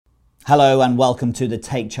Hello and welcome to the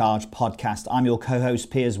Take Charge podcast. I'm your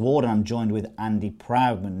co-host Piers Ward and I'm joined with Andy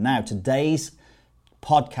Proudman. Now today's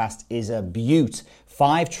podcast is a beaut.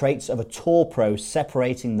 5 traits of a tour pro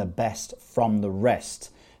separating the best from the rest.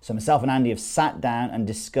 So myself and Andy have sat down and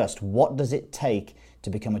discussed what does it take to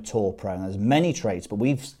become a tour pro. And there's many traits, but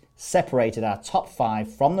we've separated our top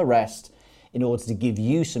 5 from the rest in order to give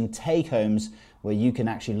you some take-homes where you can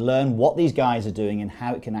actually learn what these guys are doing and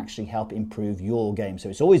how it can actually help improve your game. So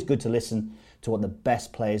it's always good to listen to what the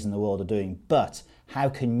best players in the world are doing, but how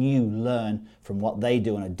can you learn from what they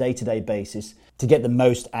do on a day-to-day basis to get the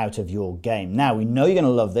most out of your game? Now, we know you're going to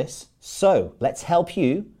love this, so let's help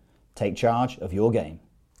you take charge of your game.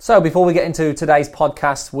 So before we get into today's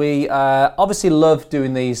podcast, we obviously love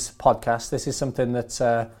doing these podcasts. This is something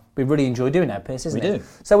that we really enjoy doing now, Piers, isn't it? We do.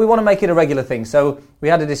 So we want to make it a regular thing. So we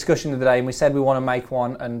had a discussion today and we said we want to make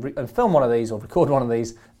one and film one of these or record one of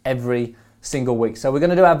these every single week. So we're going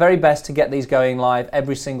to do our very best to get these going live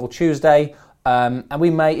every single Tuesday. And we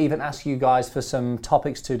may even ask you guys for some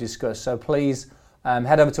topics to discuss. So please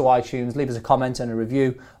head over to iTunes, leave us a comment and a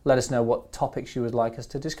review. Let us know what topics you would like us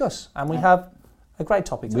to discuss. And we have a great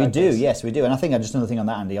topic today. We do, yes, we do. And I think just another thing on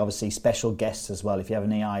that, Andy, obviously special guests as well. If you have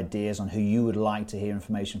any ideas on who you would like to hear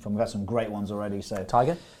information from, we've had some great ones already. So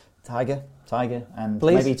Tiger, and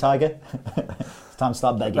please. Maybe Tiger. It's time to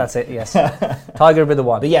start begging. That's it, yes. Tiger would be the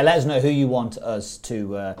one. But yeah, let us know who you want us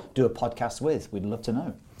to do a podcast with. We'd love to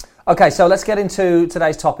know. Okay, so let's get into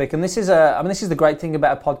today's topic. And this is the great thing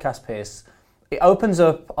about a podcast, Piers. It opens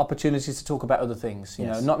up opportunities to talk about other things. You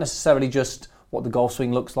know, not necessarily just what the golf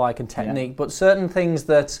swing looks like and technique, but certain things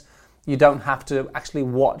that you don't have to actually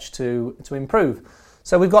watch to improve.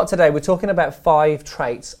 So we're talking about 5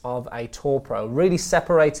 traits of a tour pro, really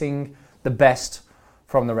separating the best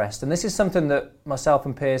from the rest. And this is something that myself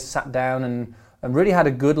and Piers sat down and really had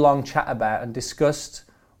a good long chat about and discussed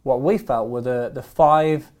what we felt were the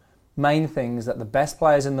 5 main things that the best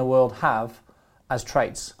players in the world have as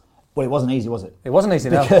traits. Well, it wasn't easy, was it? It wasn't easy,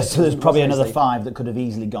 no. Because there's probably another 5 that could have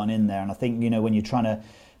easily gone in there. And I think, when you're trying to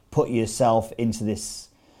put yourself into this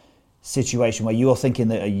situation where you're thinking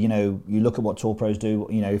that, you look at what tour pros do,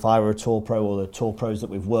 if I were a tour pro or the tour pros that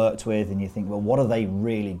we've worked with, and you think, well, what are they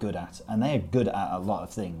really good at? And they're good at a lot of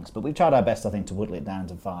things. But we've tried our best, I think, to whittle it down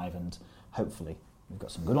to 5, and hopefully we've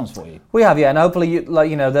got some good ones for you. We have, yeah, and hopefully,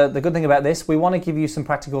 the good thing about this, we want to give you some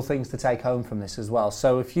practical things to take home from this as well.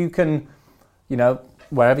 So if you can,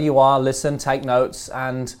 wherever you are, listen, take notes,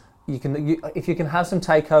 and if you can have some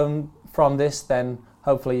take home from this, then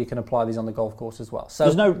hopefully you can apply these on the golf course as well.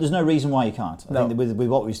 So there's no reason why you can't. I think with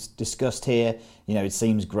what we've discussed here, it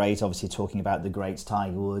seems great. Obviously, talking about the greats,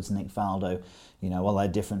 Tiger Woods, Nick Faldo, well, they're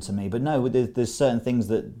different to me, but no, there's certain things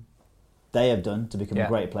that they have done to become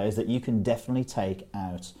great players that you can definitely take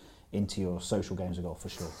out into your social games of golf for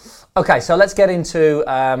sure. Okay, so let's get into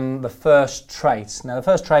the first trait. Now, the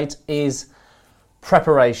first trait is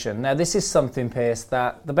preparation. Now, this is something, Piers,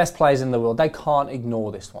 that the best players in the world, they can't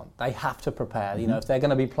ignore this one. They have to prepare. Mm-hmm. If they're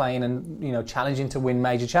going to be playing and challenging to win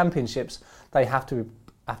major championships, they have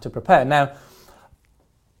to prepare. Now,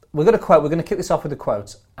 we're going to kick this off with a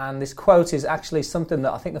quote, and this quote is actually something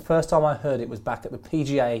that I think the first time I heard it was back at the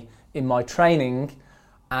PGA in my training,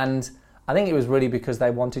 and I think it was really because they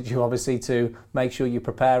wanted you, obviously, to make sure you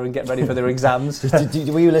prepare and get ready for their exams.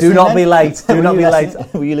 Were you listening? Do not be late. Do not be late.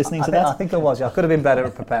 Were you listening to that? I think I was. Yeah. I could have been better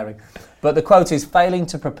at preparing. But the quote is, failing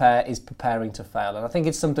to prepare is preparing to fail. And I think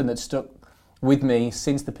it's something that stuck with me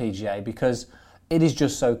since the PGA because it is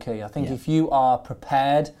just so key. I think if you are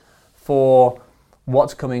prepared for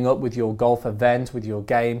what's coming up with your golf event, with your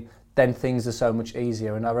game, then things are so much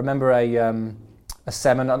easier. And I remember a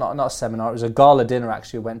seminar, not a seminar, it was a gala dinner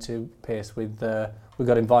actually we went to, Piers, we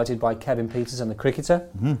got invited by Kevin Peterson, the cricketer,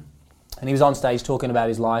 and he was on stage talking about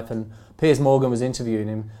his life, and Piers Morgan was interviewing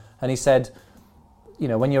him, and he said,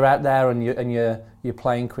 when you're out there and you're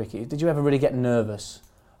playing cricket, did you ever really get nervous?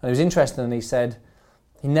 And it was interesting, and he said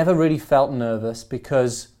he never really felt nervous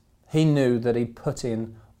because he knew that he'd put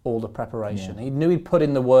in all the preparation. He knew he'd put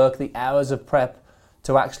in the work, the hours of prep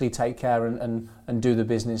to actually take care and do the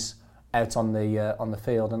business out on the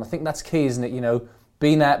field. And I think that's key, isn't it?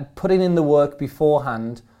 Being out, putting in the work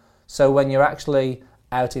beforehand, so when you're actually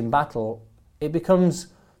out in battle, it becomes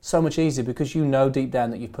so much easier because you know deep down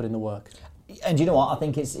that you've put in the work. And you know what? I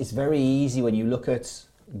think it's very easy when you look at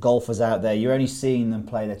golfers out there. You're only seeing them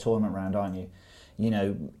play their tournament round, aren't you?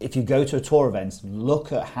 If you go to a tour event,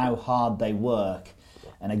 look at how hard they work.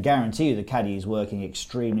 And I guarantee you the caddy is working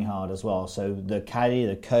extremely hard as well. So the caddy,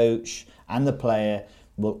 the coach, and the player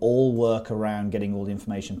will all work around getting all the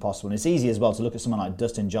information possible. And it's easy as well to look at someone like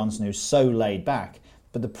Dustin Johnson, who's so laid back,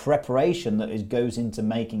 but the preparation that goes into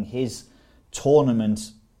making his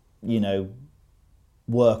tournament,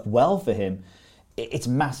 work well for him, it's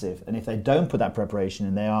massive. And if they don't put that preparation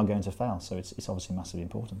in, they are going to fail. So it's obviously massively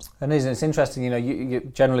important. And it's interesting, you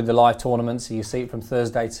generally the live tournaments, you see it from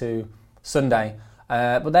Thursday to Sunday.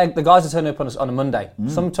 But the guys are turning up on a Monday,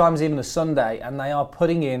 sometimes even a Sunday, and they are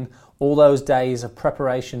putting in all those days of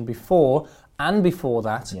preparation before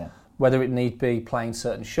that, whether it need be playing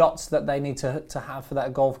certain shots that they need to have for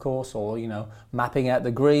that golf course, or, mapping out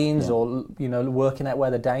the greens, or, working out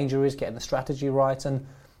where the danger is, getting the strategy right. And,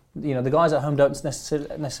 the guys at home don't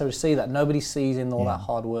necessarily see that. Nobody sees in all that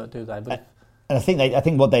hard work, do they? But and I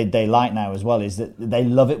think what they like now as well is that they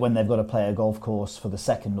love it when they've got to play a golf course for the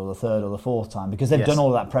second or the third or the fourth time, because they've done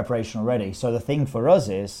all that preparation already. So the thing for us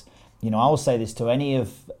is, I will say this to any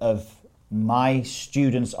of my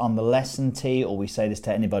students on the lesson tee, or we say this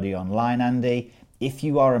to anybody online, Andy, if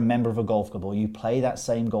you are a member of a golf club or you play that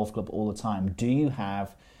same golf club all the time, do you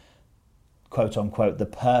have, quote unquote, the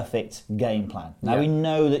perfect game plan? Now we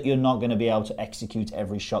know that you're not going to be able to execute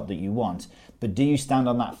every shot that you want, but do you stand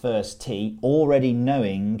on that first tee already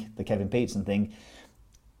knowing, the Kevin Peterson thing,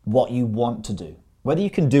 what you want to do? Whether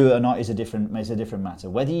you can do it or not is a different matter.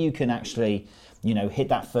 Whether you can actually, hit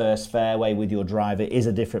that first fairway with your driver is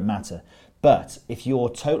a different matter. But if you're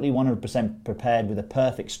totally 100% prepared with a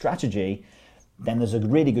perfect strategy, then there's a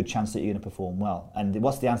really good chance that you're going to perform well. And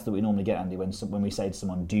what's the answer that we normally get, Andy, when we say to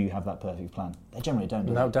someone, do you have that perfect plan? They generally don't,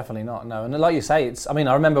 do they? No, definitely not, no. And like you say, I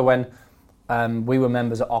remember when we were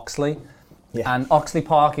members at Oxley, and Oxley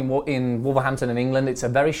Park in Wolverhampton in England, it's a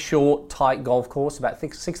very short, tight golf course, about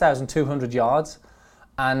 6,200 yards,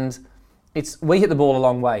 and we hit the ball a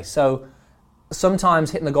long way. So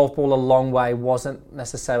sometimes hitting the golf ball a long way wasn't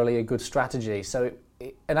necessarily a good strategy. So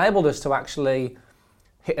it enabled us to actually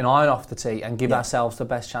hit an iron off the tee and give ourselves the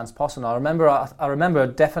best chance possible. I remember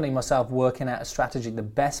definitely myself working out a strategy, the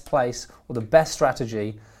best place or the best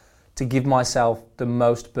strategy to give myself the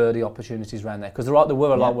most birdie opportunities around there. Because there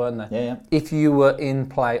were a lot, weren't there? Yeah. If you were in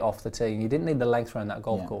play off the tee, and you didn't need the length around that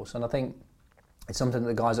golf course. And I think it's something that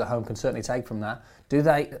the guys at home can certainly take from that.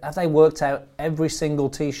 Have they worked out every single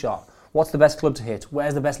tee shot? What's the best club to hit?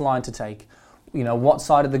 Where's the best line to take? What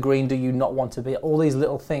side of the green do you not want to be? All these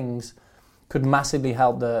little things could massively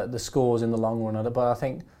help the scores in the long run. But I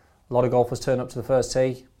think a lot of golfers turn up to the first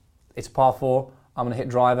tee, it's a par 4, I'm going to hit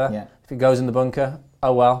driver. Yeah. If it goes in the bunker,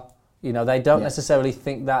 oh well. They don't necessarily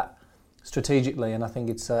think that strategically, and I think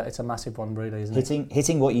it's a massive one, really, isn't it?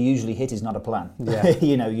 Hitting what you usually hit is not a plan. Yeah.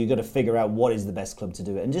 You've got to figure out what is the best club to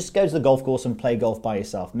do it, and just go to the golf course and play golf by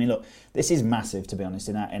yourself. I mean, look, this is massive, to be honest,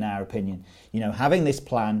 in our opinion. Having this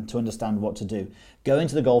plan to understand what to do, going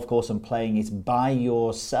to the golf course and playing it by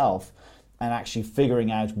yourself, and actually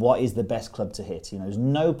figuring out what is the best club to hit. There's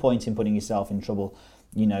no point in putting yourself in trouble,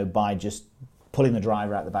 by just pulling the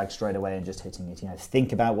driver out the bag straight away and just hitting it.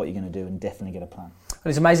 Think about what you're going to do and definitely get a plan. And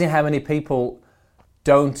it's amazing how many people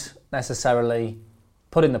don't necessarily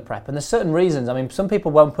put in the prep. And there's certain reasons. Some people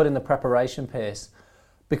won't put in the preparation piece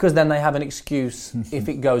because then they have an excuse if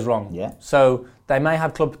it goes wrong. Yeah. So they may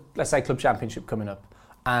have club championship coming up,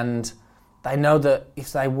 and they know that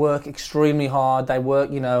if they work extremely hard, they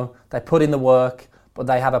put in the work, but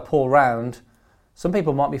they have a poor round, some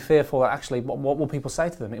people might be fearful that actually, what will people say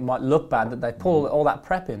to them? It might look bad that they pull all that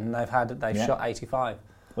prep in and they've shot 85.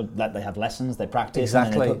 Well, that they have lessons, they practice,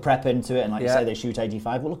 exactly. And then they put prep into it, and like you say, they shoot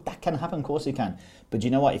 85. Well, look, that can happen, of course it can. But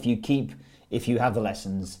you know what? If you have the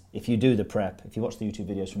lessons, if you do the prep, if you watch the YouTube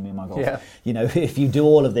videos from me and my golf, if you do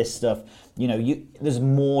all of this stuff, there's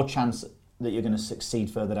more chance that you're going to succeed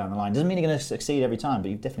further down the line. Doesn't mean you're going to succeed every time,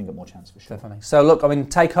 but you've definitely got more chance for sure. Definitely. So look,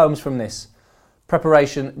 take homes from this.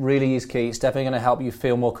 Preparation really is key. It's definitely going to help you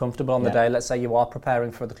feel more comfortable on the day. Let's say you are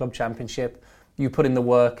preparing for the club championship. You put in the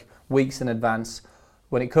work weeks in advance.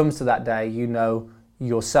 When it comes to that day, you know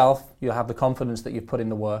yourself, you'll have the confidence that you've put in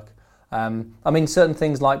the work. Certain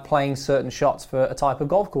things like playing certain shots for a type of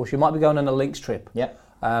golf course. You might be going on a links trip. Yeah.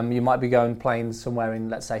 You might be playing somewhere in,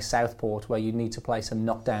 let's say, Southport, where you need to play some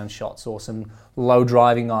knockdown shots or some low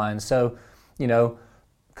driving irons. So,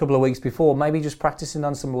 a couple of weeks before, maybe just practicing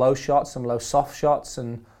on some low shots, some low soft shots,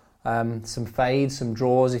 and some fades, some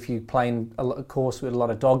draws. If you're playing a course with a lot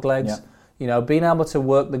of dog legs, being able to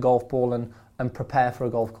work the golf ball and prepare for a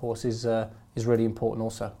golf course is really important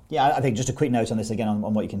also. Yeah, I think just a quick note on this again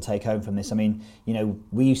on what you can take home from this.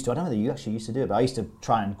 We used to, I don't know whether you actually used to do it, but I used to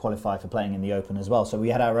try and qualify for playing in the Open as well. So we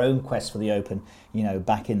had our own quest for the Open,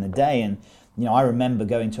 back in the day. And, I remember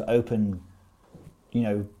going to Open,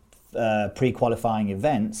 pre-qualifying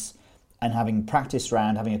events and having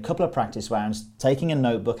a couple of practice rounds, taking a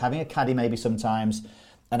notebook, having a caddy maybe sometimes,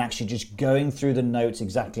 and actually just going through the notes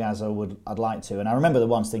exactly as I'd like to. And I remember the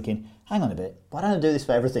once thinking, hang on a bit, why don't I do this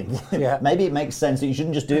for everything? Yeah. Maybe it makes sense that you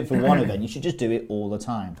shouldn't just do it for one event, you should just do it all the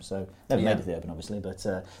time. So never made it to the Open, obviously, but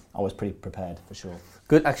I was pretty prepared for sure.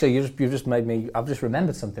 Good. Actually, you've just made me, I've just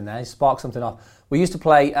remembered something there. You sparked something off. We used to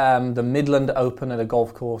play the Midland Open at a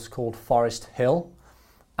golf course called Forest Hill.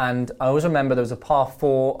 And I always remember there was a par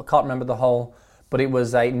 4, I can't remember the hole, but it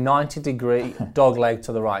was a 90-degree dog leg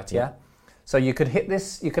to the right, yeah? So you could hit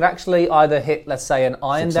this, you could actually either hit, let's say, an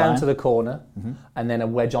iron down to the corner and then a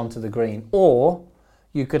wedge onto the green, or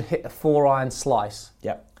you could hit a 4-iron slice.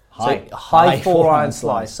 Yep. High 4-iron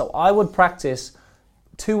slice. So I would practice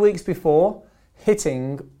 2 weeks before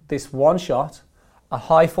hitting this one shot, a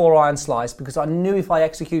high 4-iron slice, because I knew if I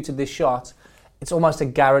executed this shot, it's almost a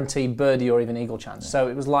guaranteed birdie or even eagle chance. So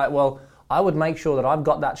it was like, well, I would make sure that I've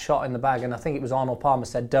got that shot in the bag, and I think it was Arnold Palmer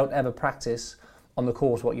said, don't ever practice on the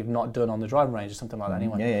course what you've not done on the driving range or something like that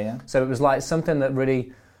anyway. Yeah. So it was like something that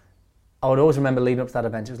really, I would always remember leading up to that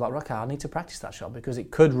event, it was like, okay, I need to practice that shot because it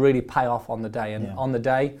could really pay off on the day. And on the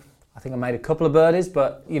day, I think I made a couple of birdies,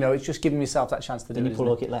 but it's just giving myself that chance to do it. Did you pull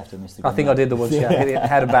hook it left and miss the I think I did the once, yeah. Hit it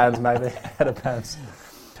head of bounds maybe, head of bounds.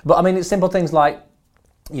 But I mean, it's simple things like,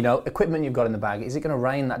 equipment you've got in the bag. Is it going to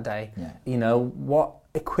rain that day? Yeah. What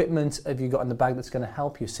equipment have you got in the bag that's going to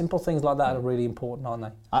help you? Simple things like that are really important, aren't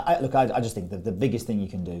they? I just think that the biggest thing you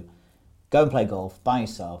can do, go and play golf by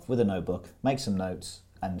yourself with a notebook, make some notes,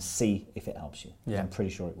 and see if it helps you. Yeah. I'm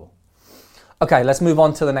pretty sure it will. Okay, let's move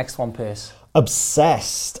on to the next one, Piers.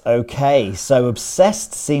 Obsessed. Okay, so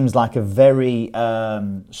obsessed seems like a very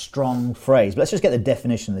strong phrase, but let's just get the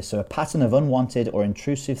definition of this. So a pattern of unwanted or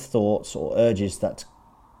intrusive thoughts or urges that...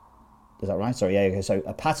 Is that right? Sorry, yeah, okay. So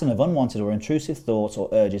a pattern of unwanted or intrusive thoughts or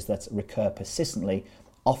urges that recur persistently,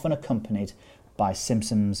 often accompanied by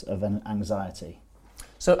symptoms of an anxiety.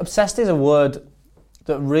 So obsessed is a word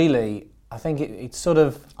that really, I think it's sort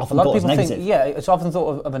of... Often a lot of people think, it's often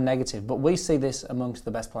thought of a negative, but we see this amongst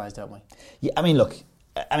the best players, don't we? Yeah, I mean, look,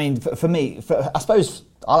 for me, I suppose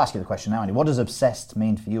I'll ask you the question now, Andy. What does obsessed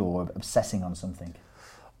mean for you, or obsessing on something?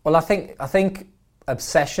 Well, I think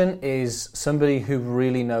obsession is somebody who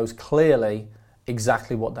really knows clearly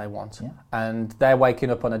exactly what they want. Yeah. And they're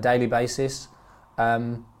waking up on a daily basis,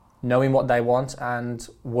 knowing what they want and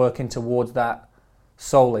working towards that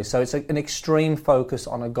solely. So it's an extreme focus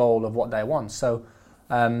on a goal of what they want. So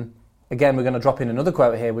again, we're going to drop in another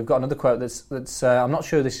quote here. We've got another quote that's I'm not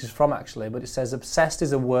sure who this is from actually, but it says, obsessed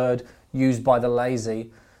is a word used by the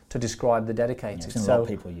lazy to describe the dedicated. Yeah, a lot of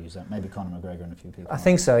people use that. Maybe Conor McGregor and a few people. I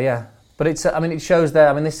think so, yeah. But it shows there.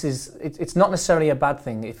 I mean, it's not necessarily a bad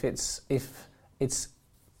thing if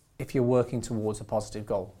you're working towards a positive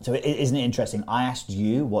goal. So isn't it interesting? I asked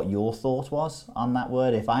you what your thought was on that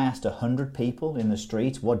word. If I asked 100 people in the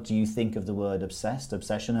street, what do you think of the word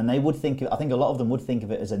obsession? And they would think, I think a lot of them would think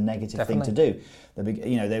of it as a negative thing to do.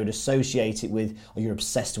 They would associate it with, oh, you're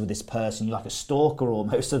obsessed with this person. You're like a stalker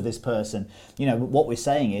almost of this person. What we're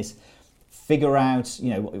saying is, figure out,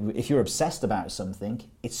 if you're obsessed about something,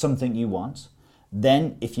 it's something you want.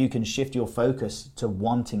 Then if you can shift your focus to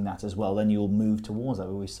wanting that as well, then you'll move towards that.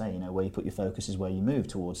 We always say, where you put your focus is where you move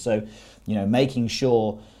towards. So, making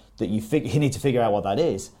sure that you need to figure out what that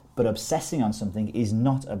is, but obsessing on something is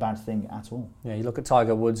not a bad thing at all. Yeah, you look at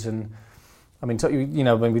Tiger Woods and, I mean,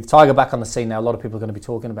 with Tiger back on the scene now, a lot of people are going to be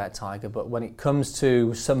talking about Tiger, but when it comes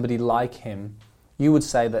to somebody like him, you would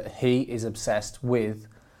say that he is obsessed with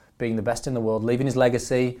being the best in the world, leaving his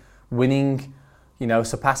legacy, winning,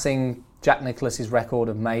 surpassing Jack Nicklaus's record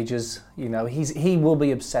of majors. He will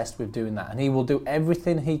be obsessed with doing that, and he will do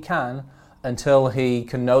everything he can until he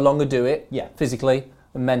can no longer do it physically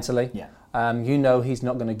and mentally. Yeah. He's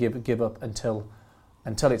not going to give up until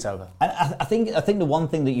it's over. And I think the one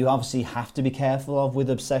thing that you obviously have to be careful of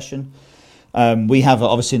with obsession, we have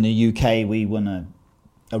obviously in the UK we won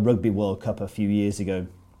a Rugby World Cup a few years ago.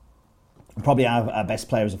 Probably our best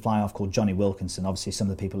player is a fly-off called Johnny Wilkinson. Obviously, some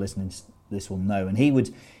of the people listening to this will know. And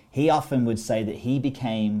he often would say that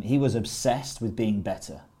he was obsessed with being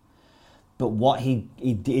better. But what he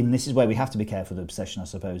did, and this is where we have to be careful with obsession, I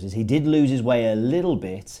suppose, is he did lose his way a little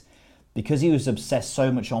bit because he was obsessed so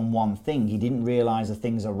much on one thing. He didn't realise the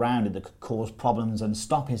things around it that could cause problems and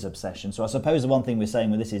stop his obsession. So I suppose the one thing we're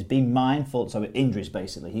saying with this is be mindful. So injuries,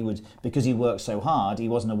 basically, because he worked so hard, he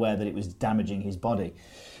wasn't aware that it was damaging his body.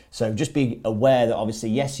 So just be aware that obviously,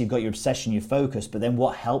 yes, you've got your obsession, your focus, but then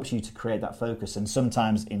what helps you to create that focus? And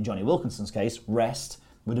sometimes, in Johnny Wilkinson's case, rest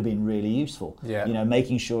would have been really useful. Yeah.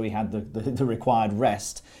 Making sure he had the required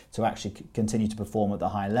rest to actually continue to perform at the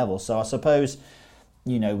high level. So I suppose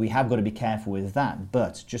we have got to be careful with that,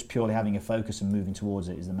 but just purely having a focus and moving towards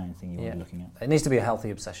it is the main thing you want to be looking at. It needs to be a healthy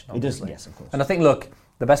obsession, obviously. It does, yes, of course. And I think, look,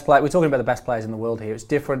 we're talking about the best players in the world here. It's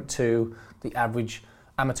different to the average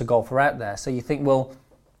amateur golfer out there. So you think, well,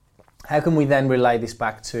 how can we then relay this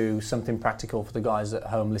back to something practical for the guys at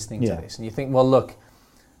home listening to this? And you think, well, look,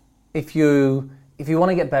 if you want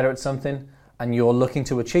to get better at something and you're looking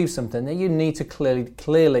to achieve something, then you need to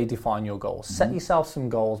clearly define your goals. Mm-hmm. Set yourself some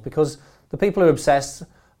goals, because the people who are obsessed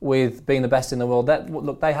with being the best in the world,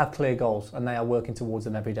 they have clear goals and they are working towards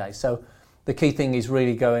them every day. So the key thing is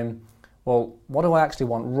really going, well, what do I actually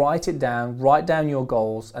want? Write down your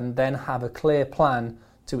goals, and then have a clear plan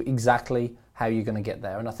to exactly how you're going to get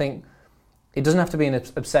there. And I think it doesn't have to be an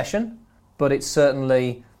obsession, but it's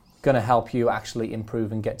certainly going to help you actually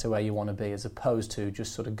improve and get to where you want to be, as opposed to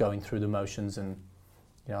just sort of going through the motions. And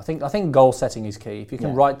I think goal setting is key. If you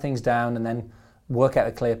can write things down and then work out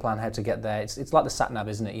a clear plan how to get there, it's like the sat nav,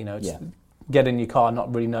 isn't it? It's get in your car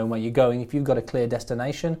not really knowing where you're going. If you've got a clear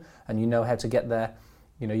destination and you know how to get there,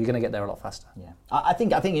 you're going to get there a lot faster. Yeah, I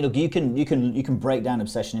think you can break down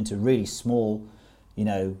obsession into really small,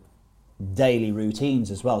 daily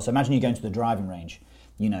routines as well. So imagine you're going to the driving range.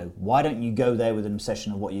 Why don't you go there with an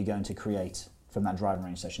obsession of what you're going to create from that driving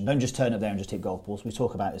range session? Don't just turn up there and just hit golf balls. We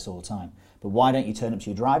talk about this all the time. But why don't you turn up to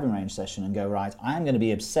your driving range session and go, right, I am going to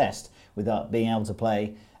be obsessed with being able to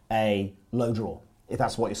play a low draw, if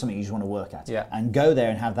that's something you just want to work at. Yeah. And go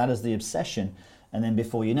there and have that as the obsession. And then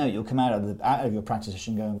before you know it, you'll come out of your practice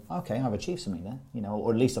session going, okay, I've achieved something there,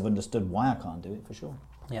 or at least I've understood why I can't do it for sure.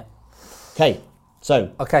 Yeah. Okay,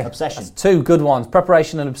 obsession. That's two good ones,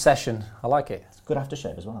 preparation and obsession. I like it. Good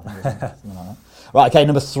aftershave as well, I think. Something like that. Right, okay,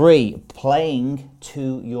 number 3, playing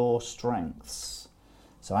to your strengths.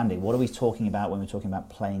 So Andy, what are we talking about when we're talking about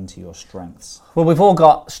playing to your strengths? Well, we've all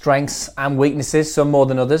got strengths and weaknesses, some more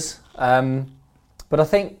than others. But I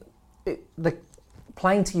think the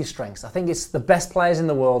playing to your strengths, I think it's the best players in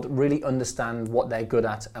the world really understand what they're good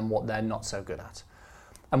at and what they're not so good at.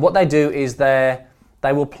 And what they do is they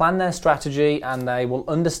will plan their strategy, and they will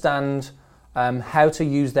understand how to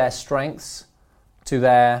use their strengths to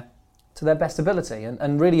their best ability,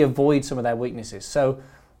 and really avoid some of their weaknesses. So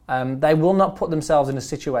they will not put themselves in a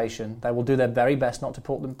situation, they will do their very best not to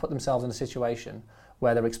put themselves in a situation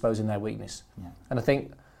where they're exposing their weakness. Yeah. And I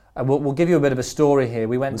think we'll give you a bit of a story here.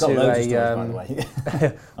 We went to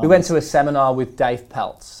we went to a seminar with Dave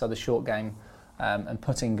Peltz, so the short game and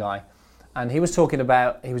putting guy. And he was talking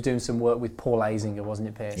about, he was doing some work with Paul Azinger, wasn't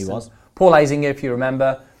it, Piers? He was. Paul Azinger, if you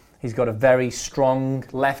remember, he's got a very strong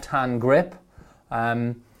left-hand grip.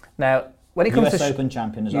 Now, when it comes US Open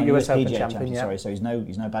champion as well. US Open PGA champion, yeah. Sorry, so he's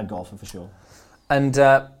no bad golfer for sure. And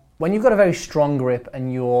when you've got a very strong grip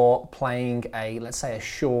and you're playing let's say a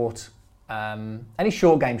short, any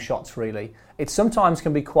short game shots really, it sometimes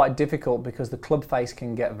can be quite difficult because the club face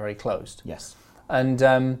can get very closed. Yes. And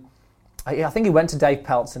I think he went to Dave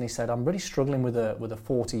Peltz and he said, I'm really struggling with a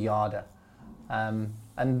 40-yarder.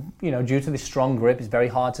 And due to this strong grip, it's very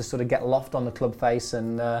hard to sort of get loft on the club face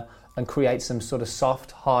and create some sort of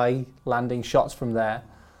soft, high landing shots from there.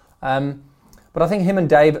 But I think him and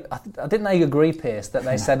Dave, didn't they agree, Piers, that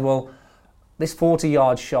they said, well, this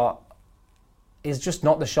 40-yard shot is just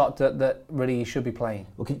not the shot that really he should be playing.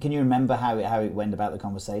 Well, can you remember how it went about the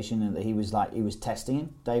conversation, and that he was testing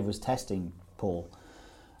him? Dave was testing Paul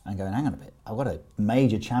and going, hang on a bit, I've got a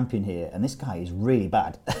major champion here, and this guy is really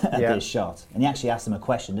bad at this shot. And he actually asked him a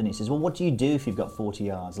question, didn't he? He says, well, what do you do if you've got 40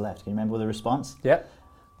 yards left? Can you remember the response? Yeah.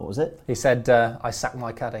 What was it? He said, I sacked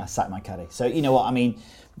my caddy. I sacked my caddy. So, you know what, I mean,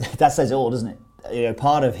 that says it all, doesn't it?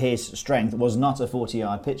 Part of his strength was not a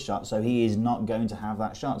 40-yard pitch shot, so he is not going to have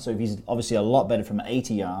that shot. So if he's obviously a lot better from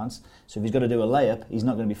 80 yards, so if he's got to do a layup, he's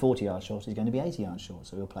not going to be 40 yards short, he's going to be 80 yards short,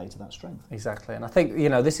 so he'll play to that strength. Exactly, and I think,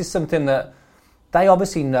 this is something that they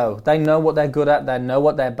obviously know. They know what they're good at, they know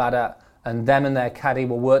what they're bad at, and them and their caddy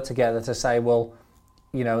will work together to say, well,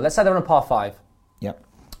 let's say they're on a par 5. Yep.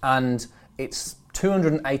 And it's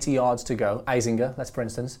 280 yards to go, Azinger, let's for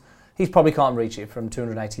instance, he probably can't reach it from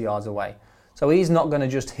 280 yards away. So he's not going to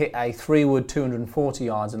just hit a 3-wood 240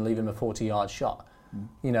 yards and leave him a 40-yard shot.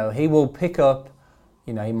 He will pick up,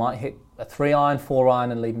 he might hit a 3-iron,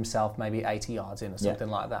 4-iron and leave himself maybe 80 yards in or something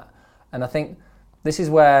like that. And I think this is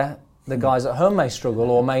where the guys at home may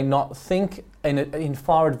struggle or may not think in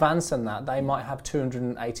far advance than that. They might have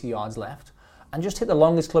 280 yards left and just hit the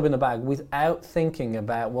longest club in the bag without thinking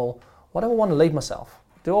about, well, what do I want to leave myself?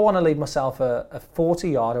 Do I want to leave myself a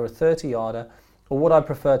 40-yarder, a 30-yarder, or would I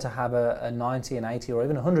prefer to have a 90, an 80, or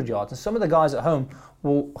even 100 yards? And some of the guys at home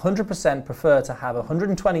will 100% prefer to have a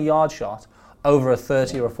 120-yard shot over a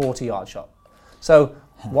 30 or a 40-yard shot. So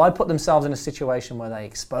Why put themselves in a situation where they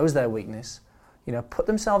expose their weakness? Put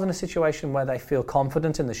themselves in a situation where they feel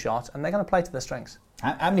confident in the shot and they're going to play to their strengths.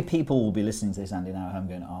 How many people will be listening to this, Andy, now at home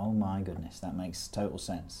going, oh my goodness, that makes total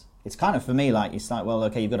sense? It's kind of, for me, like, it's like, well,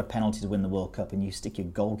 okay, you've got a penalty to win the World Cup and you stick your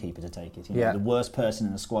goalkeeper to take it. The worst person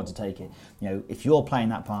in the squad to take it. If you're playing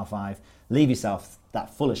that par 5, leave yourself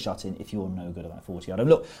that fullest shot in if you're no good at that 40-yard. And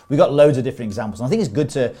look, we've got loads of different examples. And I think it's good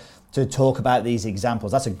to talk about these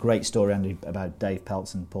examples. That's a great story, Andy, about Dave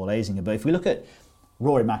Peltz and Paul Azinger. But if we look at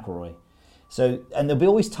Rory McIlroy, and there'll be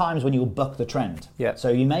always times when you'll buck the trend. Yeah. So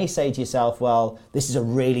you may say to yourself, well, this is a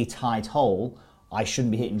really tight hole. I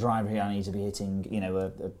shouldn't be hitting driver here. I need to be hitting,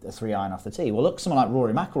 a 3-iron off the tee. Well, look, someone like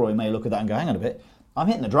Rory McIlroy may look at that and go, hang on a bit, I'm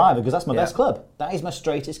hitting the driver because that's my best club. That is my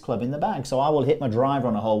straightest club in the bag. So I will hit my driver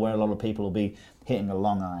on a hole where a lot of people will be hitting a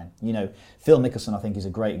long iron. Phil Mickelson, I think, is a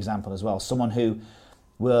great example as well. Someone who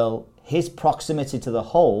his proximity to the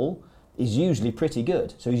hole is usually pretty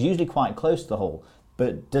good. So he's usually quite close to the hole.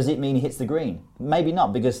 But does it mean he hits the green? Maybe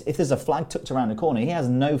not, because if there's a flag tucked around the corner, he has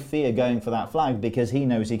no fear going for that flag because he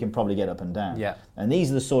knows he can probably get up and down. Yeah. And these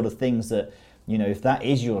are the sort of things that, if that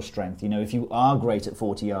is your strength, if you are great at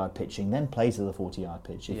 40-yard pitching, then play to the 40-yard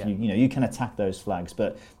pitch. If you can attack those flags.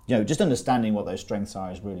 But, just understanding what those strengths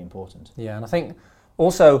are is really important. Yeah, and I think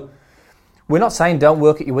also, we're not saying don't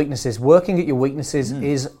work at your weaknesses. Working at your weaknesses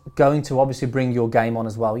is going to obviously bring your game on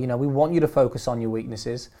as well. We want you to focus on your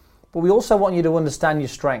weaknesses. But we also want you to understand your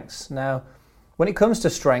strengths. Now, when it comes to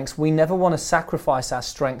strengths, we never want to sacrifice our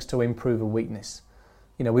strengths to improve a weakness.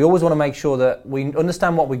 We always want to make sure that we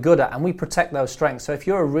understand what we're good at and we protect those strengths. So if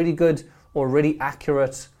you're a really good or really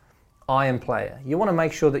accurate iron player, you want to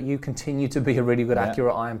make sure that you continue to be a really good,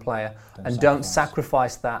 accurate iron player don't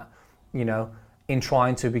sacrifice that, in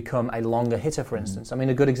trying to become a longer hitter, for instance. I mean,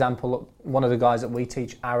 a good example, look, one of the guys that we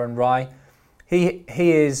teach, Aaron Rai, he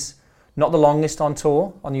is not the longest on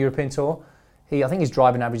tour, on the European tour. I think his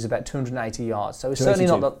driving average is about 280 yards. So it's certainly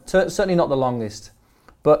not the longest.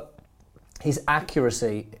 But his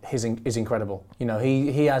accuracy is incredible.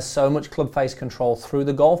 He has so much club face control through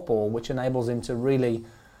the golf ball, which enables him to really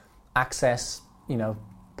access,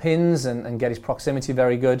 pins and get his proximity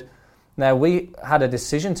very good. Now, we had a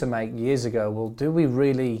decision to make years ago. Well, do we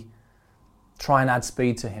really try and add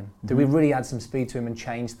speed to him? Do we really add some speed to him and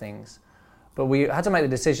change things? But we had to make the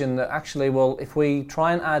decision that actually, well, if we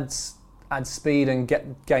try and add speed and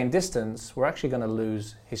gain distance, we're actually going to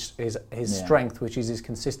lose his strength, which is his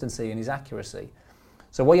consistency and his accuracy.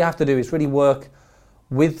 So what you have to do is really work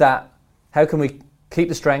with that. How can we keep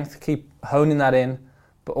the strength, keep honing that in,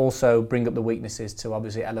 but also bring up the weaknesses to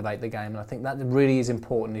obviously elevate the game? And I think that really is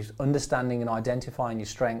important, is understanding and identifying your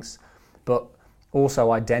strengths, but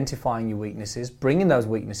also identifying your weaknesses, bringing those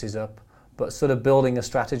weaknesses up, but sort of building a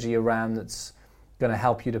strategy around that's going to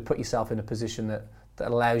help you to put yourself in a position that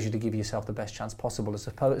allows you to give yourself the best chance possible, as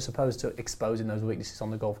opposed to exposing those weaknesses on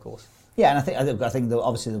the golf course. Yeah, and I think that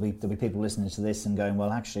obviously there'll be people listening to this and going,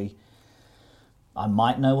 well, actually, I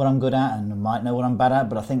might know what I'm good at and I might know what I'm bad at,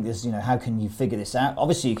 but I think there's, how can you figure this out?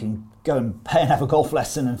 Obviously, you can go and pay and have a golf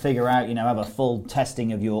lesson and figure out, have a full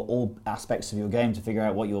testing of all aspects of your game to figure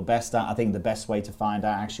out what you're best at. I think the best way to find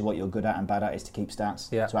out actually what you're good at and bad at is to keep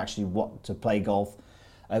stats. Yeah. To actually to play golf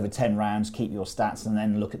over 10 rounds, keep your stats, and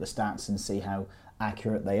then look at the stats and see how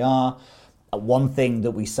accurate they are. One thing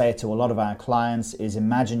that we say to a lot of our clients is,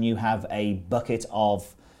 imagine you have a bucket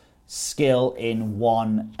of skill in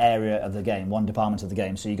one area of the game, one department of the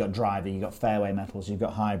game. So you've got driver, you've got fairway metals, you've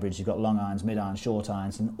got hybrids, you've got long irons, mid irons, short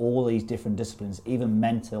irons, and all these different disciplines, even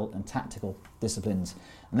mental and tactical disciplines.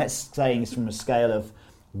 And let's say it's from a scale of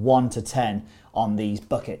 1 to 10 on these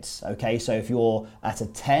buckets. Okay, so if you're at a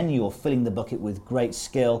 10, you're filling the bucket with great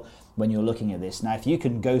skill when you're looking at this. Now, if you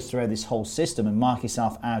can go through this whole system and mark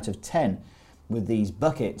yourself out of 10 with these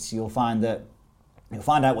buckets, you'll find out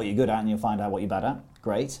what you're good at and you'll find out what you're bad at.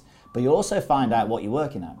 Great. But you'll also find out what you're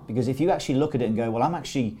working at. Because if you actually look at it and go, well, I'm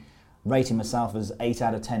actually rating myself as 8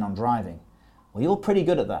 out of 10 on driving. Well, you're pretty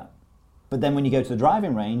good at that. But then when you go to the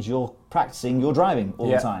driving range, you're practicing your driving all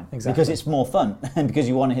the time. Exactly. Because it's more fun and because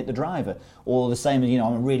you want to hit the driver. Or the same as,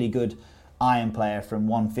 I'm a really good iron player from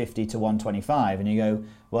 150 to 125. And you go,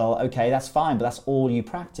 well, okay, that's fine, but that's all you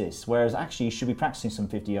practice. Whereas actually you should be practicing some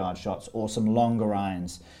 50-yard shots or some longer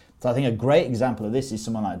irons. So I think a great example of this is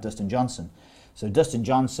someone like Dustin Johnson. So Dustin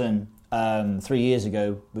Johnson, 3 years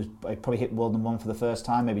ago, probably hit World #1 for the first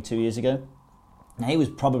time, maybe 2 years ago. Now, he was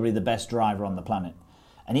probably the best driver on the planet.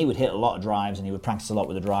 And he would hit a lot of drives and he would practice a lot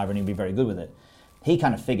with the driver and he'd be very good with it. He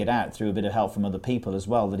kind of figured out, through a bit of help from other people as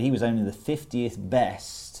well, that he was only the 50th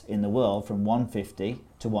best in the world from 150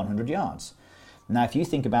 to 100 yards. Now, if you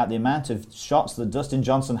think about the amount of shots that Dustin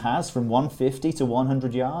Johnson has from 150 to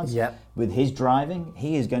 100 yards, with his driving,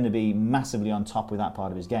 he is going to be massively on top with that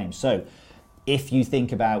part of his game. So if you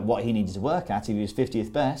think about what he needed to work at, if he was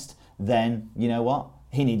 50th best, then you know what?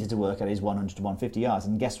 He needed to work at his 100 to 150 yards.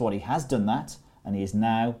 And guess what? He has done that, and he is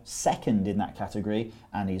now second in that category,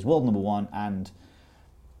 and he's world number one. And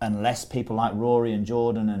unless people like Rory and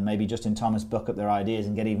Jordan and maybe Justin Thomas buck up their ideas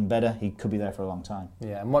and get even better, he could be there for a long time.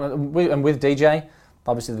 Yeah, and with DJ,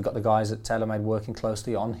 obviously they've got the guys at TaylorMade working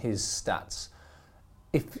closely on his stats.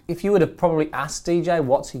 If you would have probably asked DJ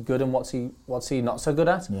what's he good and what's he not so good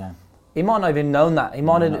at, he might not have even known that. He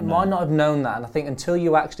might not have known that. And I think until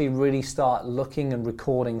you actually really start looking and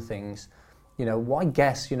recording things, why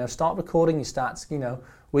guess? Start recording your stats.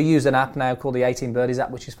 We use an app now called the 18 Birdies app,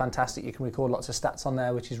 which is fantastic. You can record lots of stats on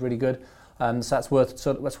there, which is really good. So that's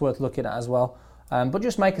worth looking at as well. But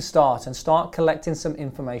just make a start and start collecting some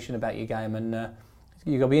information about your game, and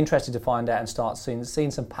you're going to be interested to find out and start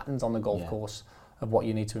seeing some patterns on the golf course of what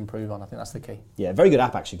you need to improve on. I think that's the key. Yeah, very good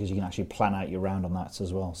app actually, because you can actually plan out your round on that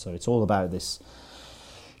as well. So it's all about this,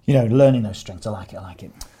 learning those strengths. I like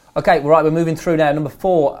it. Okay, right, we're moving through now. Number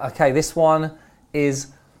 4. Okay, this one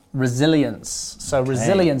is resilience. So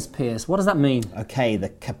resilience, Piers, what does that mean? Okay, the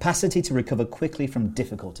capacity to recover quickly from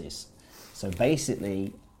difficulties. So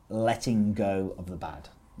basically, letting go of the bad.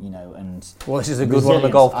 And this is a good one on the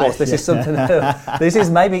golf course. This is something. This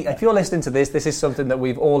is maybe, if you're listening to this is something that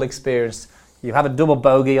we've all experienced. You have a double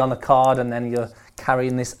bogey on the card, and then you're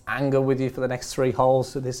carrying this anger with you for the next 3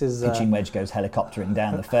 holes. So this is pitching wedge goes helicoptering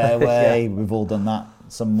down the fairway. We've all done that,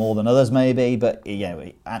 some more than others maybe. But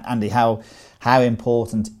Andy, how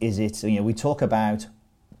important is it? We talk about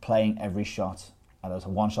playing every shot at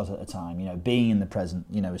one shot at a time. Being in the present.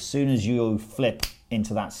 As soon as you flip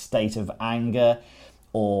into that state of anger,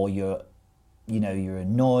 or you're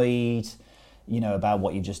annoyed, about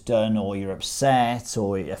what you've just done, or you're upset,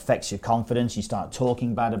 or it affects your confidence, you start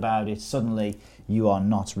talking bad about it, suddenly you are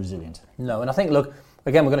not resilient. No, and I think, look,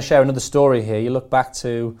 again, we're going to share another story here. You look back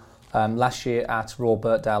to last year at Royal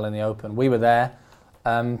Birkdale in the Open. We were there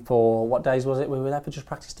for, what days was it? We were there for just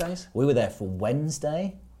practice days? We were there for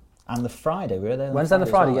Wednesday and the Friday. We were there Wednesday and the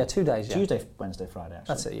Friday, well. 2 days, Tuesday, Wednesday, Friday,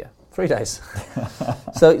 actually. That's it, 3 days.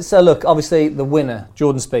 So look, obviously the winner,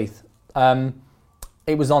 Jordan Spieth,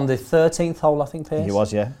 it was on the 13th hole, I think, Piers. He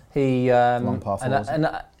was, yeah. Long par four, and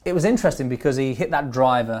it was interesting because he hit that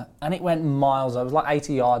driver and it went miles. It was like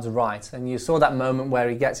 80 yards right. And you saw that moment where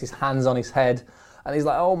he gets his hands on his head and he's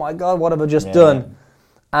like, oh my God, what have I just done?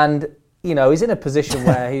 And, he's in a position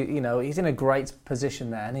where he's in a great position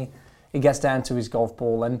there, and he gets down to his golf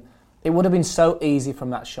ball, and it would have been so easy from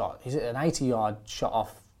that shot. He's an 80-yard shot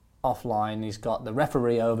offline. He's got the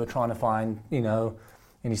referee over trying to find,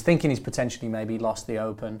 and he's thinking he's potentially maybe lost the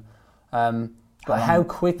Open. But how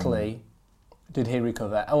quickly did he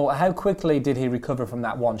recover? Or how quickly did he recover from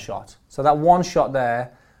that one shot? So that one shot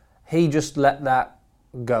there, he just let that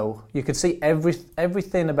go. You could see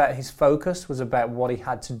everything about his focus was about what he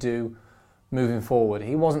had to do moving forward.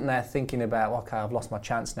 He wasn't there thinking about, okay, I've lost my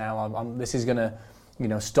chance now. This is going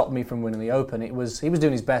to stop me from winning the Open. He was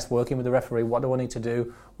doing his best, working with the referee. What do I need to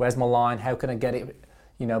do? Where's my line? How can I get it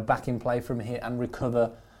back in play from here and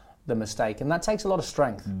recover the mistake? And that takes a lot of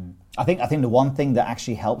strength. I think the one thing that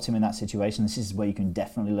actually helped him in that situation, this is where you can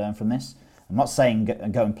definitely learn from this. I'm not saying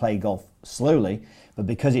go and play golf slowly, but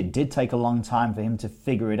because it did take a long time for him to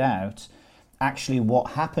figure it out, actually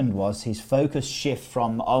what happened was his focus shift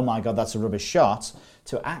from, oh my God, that's a rubbish shot,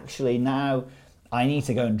 to actually now I need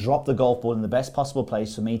to go and drop the golf ball in the best possible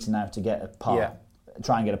place for me to get a par,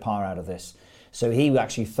 try and get a par out of this. So he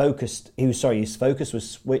actually his focus was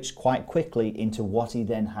switched quite quickly into what he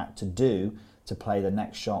then had to do to play the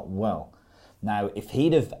next shot well. Now, if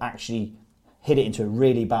he'd have actually hit it into a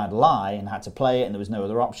really bad lie and had to play it and there was no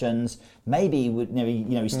other options, maybe he would,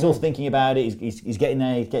 he's still thinking about it, he's getting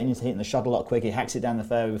there, he's getting into hitting the shot a lot quicker, he hacks it down the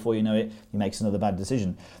fairway before you know it, he makes another bad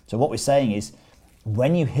decision. So what we're saying is,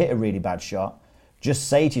 when you hit a really bad shot, just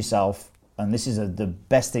say to yourself, and this is the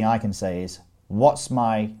best thing I can say is, what's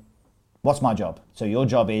my job? So your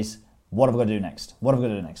job is, what have I got to do next? What have I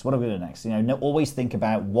got to do next? What have I got to do next? Always think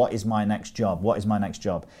about, what is my next job? What is my next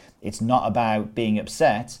job? It's not about being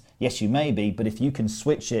upset. Yes, you may be, but if you can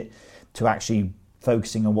switch it to actually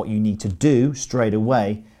focusing on what you need to do straight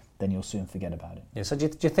away, then you'll soon forget about it. Yeah. So do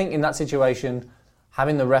you think in that situation,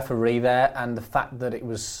 having the referee there and the fact that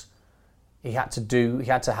he had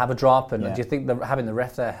to have a drop, and do you think having the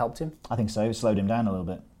ref there helped him? I think so. It slowed him down a little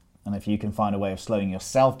bit. And if you can find a way of slowing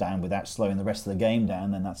yourself down without slowing the rest of the game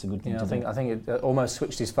down, then that's a good thing to do. I think it almost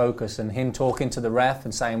switched his focus, and him talking to the ref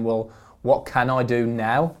and saying, well, what can I do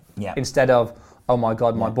now? Yeah. Instead of, oh my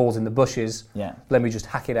God, my ball's in the bushes. Yeah. Let me just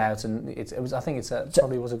hack it out. And I think it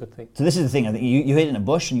probably was a good thing. So this is the thing. I think you hit in a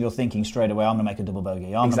bush and you're thinking straight away, I'm going to make a double bogey.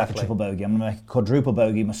 I'm going to make a triple bogey. I'm going to make a quadruple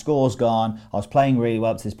bogey. My score's gone. I was playing really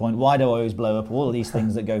well up to this point. Why do I always blow up? All of these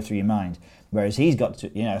things that go through your mind. Whereas he's got to,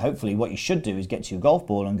 hopefully what you should do is get to your golf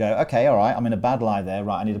ball and go, okay, all right, I'm in a bad lie there.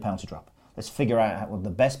 Right, I need a penalty drop. Let's figure out what the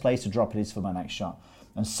best place to drop it is for my next shot.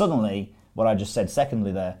 And suddenly, what I just said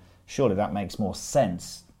secondly there, surely that makes more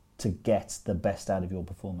sense to get the best out of your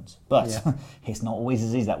performance. But it's not always as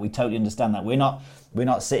easy as that. We totally understand that. We're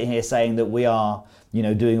not sitting here saying that we are,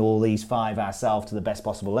 doing all these 5 ourselves to the best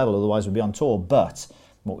possible level, otherwise we'd be on tour. But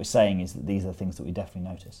what we're saying is that these are the things that we definitely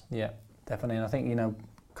notice. Yeah, definitely. And I think,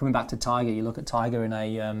 coming back to Tiger, you look at Tiger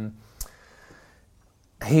in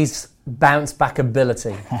his bounce back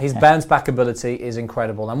ability. His bounce back ability is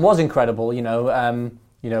incredible and was incredible,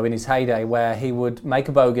 in his heyday, where he would make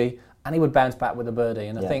a bogey and he would bounce back with a birdie.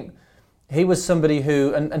 And I think he was somebody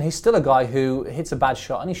who, and he's still a guy who hits a bad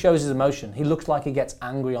shot and he shows his emotion. He looks like he gets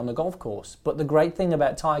angry on the golf course. But the great thing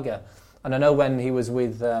about Tiger, and I know when he was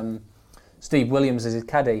with Steve Williams as his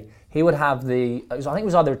caddy, he would have I think it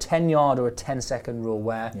was either a 10-yard or a 10-second rule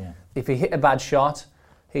where if he hit a bad shot,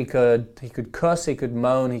 he could cuss, he could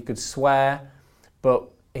moan, he could swear, but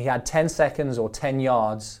he had 10 seconds or 10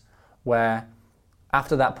 yards where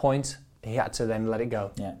after that point, he had to then let it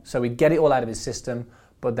go. Yeah. So he'd get it all out of his system,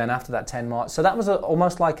 but then after that 10 mark, so that was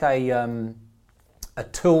almost like a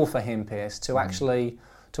tool for him, Piers, to actually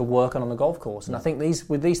to work on the golf course. And I think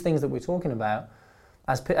with these things that we're talking about,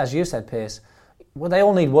 as you said, Piers, well, they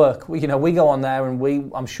all need work. We go on there,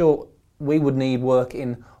 and I'm sure we would need work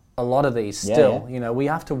in a lot of these still. Yeah. We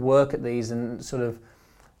have to work at these and sort of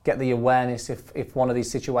get the awareness if one of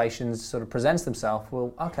these situations sort of presents themselves.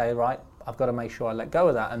 Well, okay, right, I've got to make sure I let go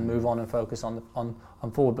of that and move on and focus on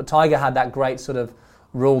forward. But Tiger had that great sort of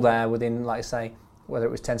rule there within, like I say, whether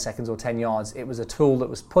it was 10 seconds or 10 yards, it was a tool that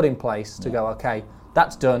was put in place to go, okay,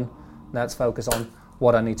 that's done, now let's focus on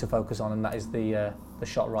what I need to focus on, and that is the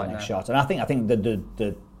shot right now. Shot. And I think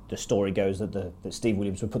the story goes that Steve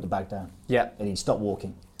Williams would put the bag down. Yeah. And he'd stop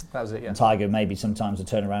walking. That was it, yeah. And Tiger maybe sometimes would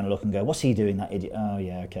turn around and look and go, what's he doing, that idiot? Oh,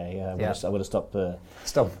 yeah, okay. I would have stopped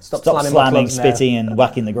slamming, spitting and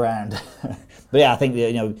whacking the ground. But yeah, I think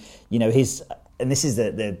that, his... And this is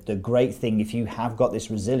the great thing, if you have got this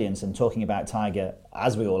resilience, and talking about Tiger,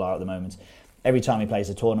 as we all are at the moment, every time he plays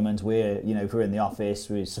a tournament, if we're in the office,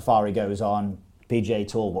 Safari goes on, PGA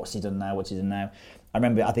Tour, what's he done now? I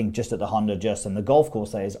remember, I think, just at the Honda and the golf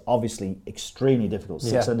course there is obviously extremely difficult.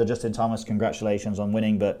 6 under Justin Thomas, congratulations on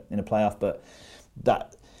winning, but in a playoff. But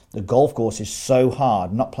that the golf course is so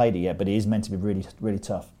hard. Not played it yet, but it is meant to be really, really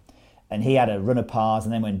tough. And he had a run of pars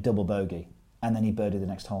and then went double bogey, and then he birdied the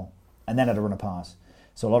next hole, and then had a run of pars.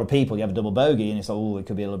 So a lot of people, you have a double bogey, and it's like, it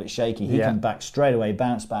could be a little bit shaky. He comes back straight away,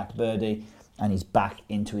 bounce back, birdie, and he's back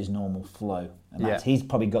into his normal flow. And he's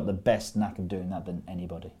probably got the best knack of doing that than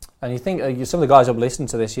anybody. And you think some of the guys who have listened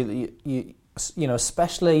to this, you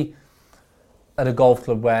especially at a golf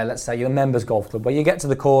club where, let's say, you're a members golf club, where you get to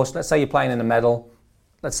the course, let's say you're playing in a medal,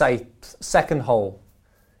 let's say second hole,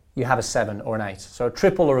 you have a 7 or an 8. So a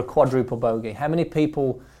triple or a quadruple bogey. How many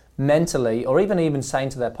people mentally, or even saying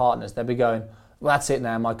to their partners, they'll be going, well, that's it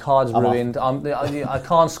now, my card's ruined, I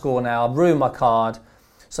can't score now, I've ruined my card.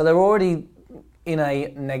 So they're already in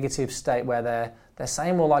a negative state where they're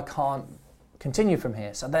saying, well, I can't continue from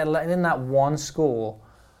here. So they're letting that one score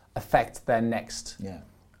affect their next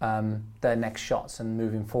shots and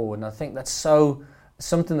moving forward. And I think that's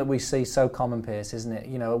something that we see so common, Piers, isn't it?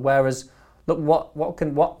 Whereas look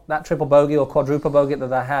what that triple bogey or quadruple bogey that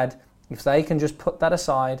they had, if they can just put that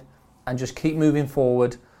aside and just keep moving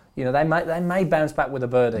forward, they may bounce back with a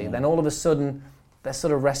birdie. Then all of a sudden they're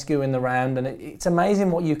sort of rescuing the round, and it's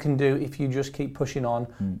amazing what you can do if you just keep pushing on,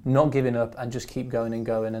 not giving up, and just keep going and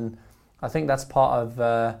going. And I think that's part of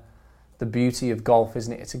the beauty of golf,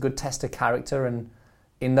 isn't it? It's a good test of character, and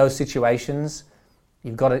in those situations,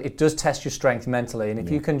 it does test your strength mentally. And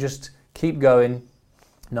if you can just keep going,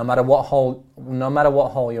 no matter what hole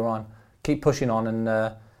you're on, keep pushing on,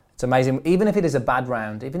 and it's amazing. Even if it is a bad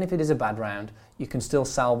round, you can still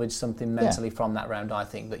salvage something mentally from that round. I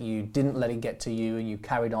think that you didn't let it get to you, and you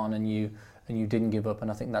carried on, and you didn't give up. And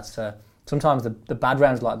I think that's sometimes the bad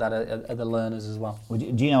rounds like that are the learners as well. Do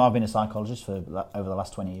you know I've been a psychologist for over the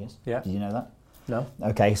last 20 years? Yeah. Did you know that? No.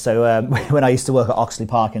 Okay, so when I used to work at Oxley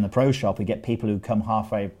Park in the pro shop, we get people who come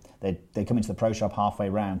halfway. They come into the pro shop halfway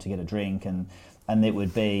round to get a drink, and it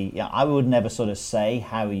would be. I would never sort of say,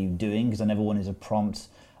 how are you doing, because I never wanted to prompt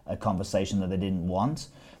a conversation that they didn't want.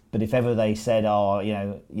 But if ever they said,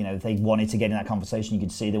 if they wanted to get in that conversation, you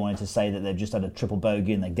could see they wanted to say that they've just had a triple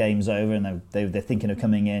bogey and their game's over and they're thinking of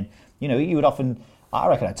coming in. You would often, I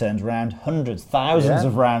reckon I turned around hundreds, thousands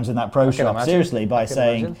of rounds in that pro shop, seriously, by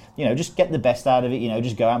saying, just get the best out of it,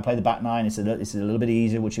 just go out and play the back nine. It's a little bit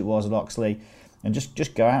easier, which it was at Oxley. And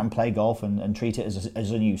just go out and play golf and treat it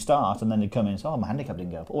as a new start, and then they'd come in and say, my handicap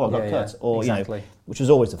didn't go up, or I got cut, or exactly. Which was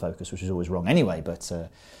always the focus, which was always wrong anyway. But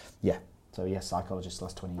So yes, psychologist the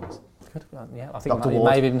last 20 years. Good. I think it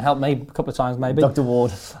may have even helped me a couple of times, maybe. Dr.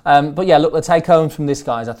 Ward. But yeah, look, the take home from this,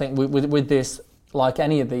 guys, I think with this, like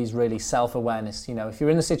any of these, really self-awareness. If you're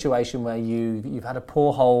in a situation where you've had a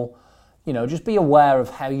poor hole, just be aware of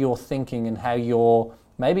how you're thinking and how you're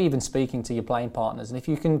maybe even speaking to your playing partners. And if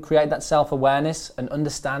you can create that self-awareness and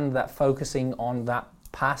understand that focusing on that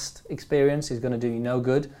past experience is going to do you no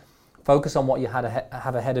good, focus on what you have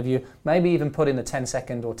ahead of you. Maybe even put in the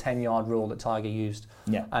 10-second or 10-yard rule that Tiger used.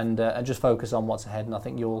 Yeah. And just focus on what's ahead. And I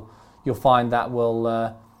think you'll find that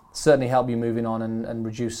will certainly help you moving on and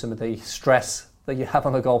reduce some of the stress that you have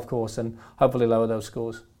on the golf course and hopefully lower those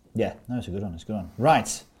scores. Yeah, no, it's a good one. It's a good one.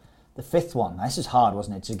 Right. The fifth one. This is hard,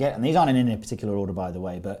 wasn't it, to get? And these aren't in any particular order, by the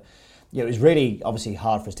way. But it was really, obviously,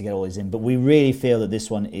 hard for us to get all these in. But we really feel that this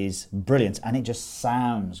one is brilliant. And it just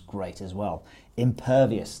sounds great as well.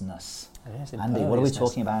 Imperviousness. It is, Andy, what are we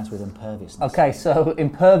talking about with imperviousness? Okay, so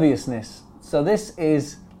imperviousness. So this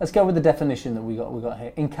is, let's go with the definition that we got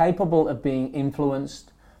here. Incapable of being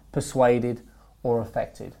influenced, persuaded, or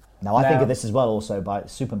affected. Now, I think of this as well also by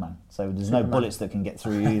Superman. So there's no bullets that can get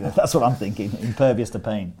through you either. That's what I'm thinking. Impervious to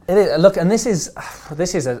pain. It is, look, and this is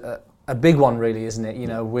a big one, really, isn't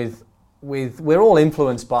it? With we're all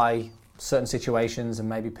influenced by certain situations and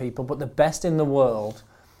maybe people, but the best in the world,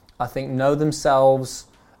 I think, know themselves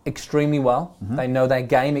extremely well. Mm-hmm. They know their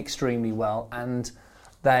game extremely well, and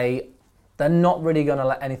they're not really going to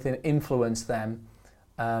let anything influence them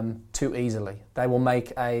too easily. They will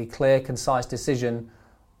make a clear, concise decision.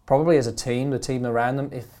 Probably as a team, the team around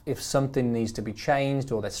them, if something needs to be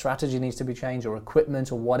changed or their strategy needs to be changed or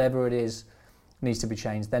equipment or whatever it is needs to be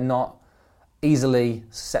changed, they're not easily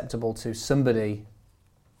susceptible to somebody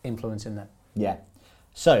influencing them. Yeah.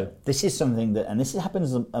 So this is something that, and this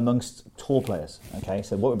happens amongst tour players, okay?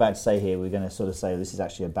 So what we're about to say here, we're going to sort of say this is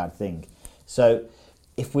actually a bad thing. So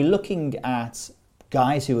if we're looking at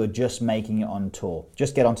guys who are just making it on tour,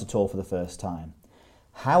 just get onto tour for the first time,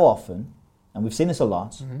 how often, and we've seen this a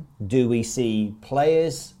lot, mm-hmm. do we see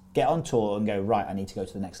players get on tour and go, right, I need to go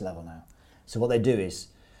to the next level now? So what they do is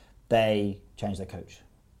they change their coach,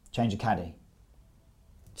 change a caddy,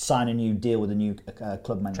 sign a new deal with a new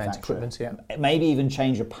club manufacturer. Change equipment, yeah. Maybe even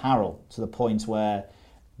change apparel to the point where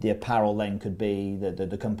the apparel then could be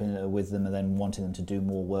the company that are with them and then wanting them to do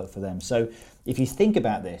more work for them. So if you think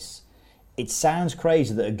about this, it sounds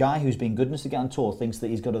crazy that a guy who's been good enough to get on tour thinks that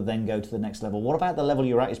he's got to then go to the next level. What about the level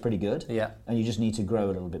you're at is pretty good, yeah, and you just need to grow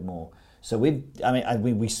a little bit more. So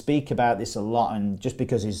we speak about this a lot, and just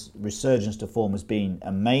because his resurgence to form has been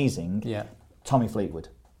amazing, yeah. Tommy Fleetwood.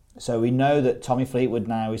 So we know that Tommy Fleetwood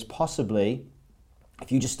now is possibly,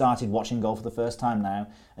 if you just started watching golf for the first time now,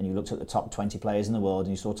 and you looked at the top 20 players in the world,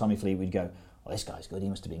 and you saw Tommy Fleetwood, you'd go, well, this guy's good, he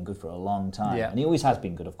must have been good for a long time. Yeah. And he always has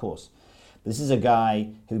been good, of course. This is a guy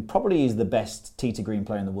who probably is the best tee to green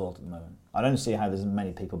player in the world at the moment. I don't see how there's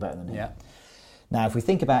many people better than him. Yeah. Now, if we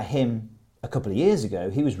think about him a couple of years ago,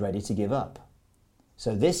 he was ready to give up.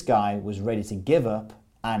 So this guy was ready to give up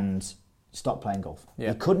and stop playing golf.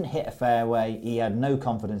 Yeah. He couldn't hit a fairway. He had no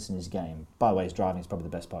confidence in his game. By the way, his driving is probably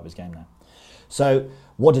the best part of his game now. So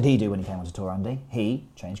what did he do when he came onto tour, Andy? He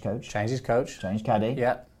changed coach. Changed his coach. Changed caddy.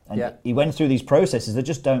 Yeah. And yeah. he went through these processes that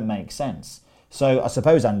just don't make sense. So I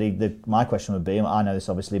suppose, Andy, my question would be, I know this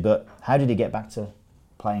obviously, but how did he get back to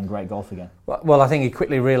playing great golf again? Well, I think he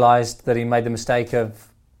quickly realised that he made the mistake of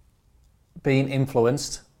being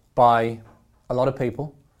influenced by a lot of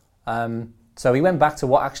people. So he went back to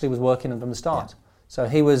what actually was working from the start. Yeah. So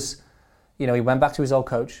he was, he went back to his old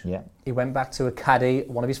coach. Yeah. He went back to a caddy,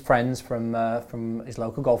 one of his friends from his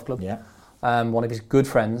local golf club. Yeah. One of his good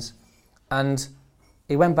friends. And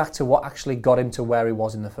he went back to what actually got him to where he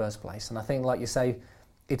was in the first place. And I think, like you say,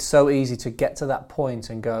 it's so easy to get to that point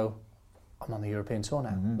and go, I'm on the European Tour now.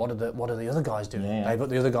 Mm-hmm. What are the other guys doing? Yeah.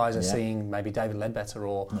 The other guys are seeing maybe David Ledbetter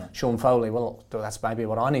or Sean Foley. Well, that's maybe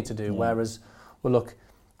what I need to do. Yeah. Whereas, well, look,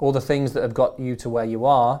 all the things that have got you to where you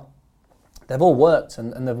are, they've all worked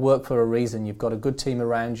and they've worked for a reason. You've got a good team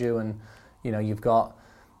around you and, you've got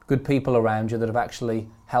good people around you that have actually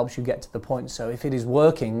helped you get to the point. So if it is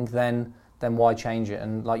working, then why change it?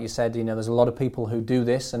 And like you said, there's a lot of people who do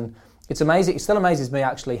this, and it's amazing. It still amazes me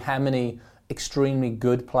actually how many extremely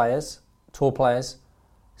good players, tour players,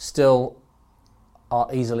 still are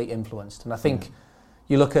easily influenced. And I think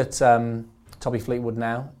you look at Tommy Fleetwood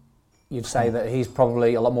now, you'd say that he's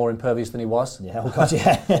probably a lot more impervious than he was. Yeah, oh God,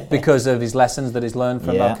 yeah. Because of his lessons that he's learned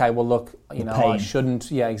from, Yeah. okay, well, look, The I pain.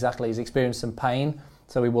 shouldn't, yeah, exactly. He's experienced some pain,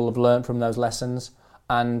 so he will have learned from those lessons.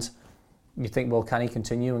 And you think, well, can he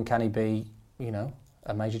continue and can he be,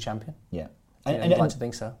 a major champion? Yeah. I'd like to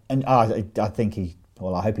think so. And I think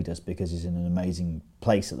I hope he does, because he's in an amazing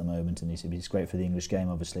place at the moment, and he's great for the English game,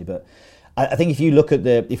 obviously. But I think if you look at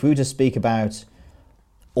if we were to speak about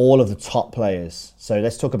all of the top players, so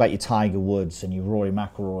let's talk about your Tiger Woods and your Rory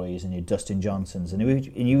McIlroys and your Dustin Johnsons, and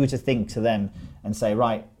you were to think to them and say,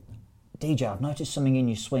 right, DJ, I've noticed something in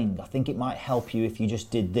your swing. I think it might help you if you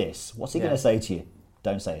just did this. What's he going to say to you?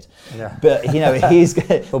 Don't say it. Yeah. But he's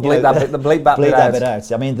We'll bleep that bit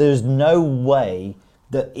out. I mean, there's no way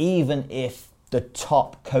that even if the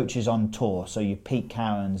top coaches on tour, so your Pete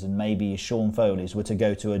Cowens and maybe your Sean Foley's, were to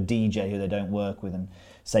go to a DJ who they don't work with and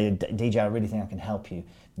say, DJ, I really think I can help you,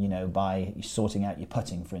 by sorting out your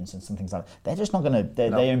putting, for instance, and things like that. They're just not going to,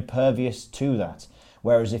 they're impervious to that.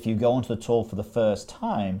 Whereas if you go onto the tour for the first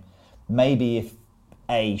time, maybe if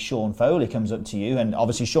Sean Foley comes up to you, and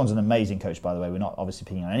obviously Sean's an amazing coach, by the way, we're not obviously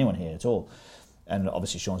picking on anyone here at all, and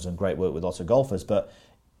obviously Sean's done great work with lots of golfers, but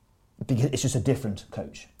because it's just a different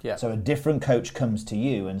coach. Yeah. So a different coach comes to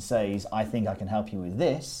you and says, I think I can help you with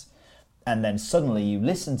this, and then suddenly you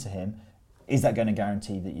listen to him. Is that going to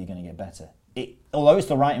guarantee that you're going to get better? Although it's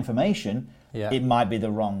the right information, it might be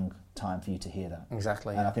the wrong time for you to hear that.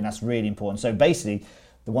 Exactly. And I think that's really important. So basically,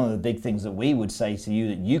 one of the big things that we would say to you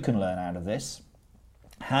that you can learn out of this,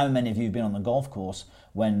 how many of you have been on the golf course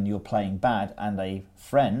when you're playing bad and a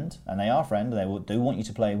friend, and they are a friend, they do want you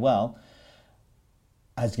to play well,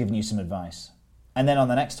 has given you some advice. And then on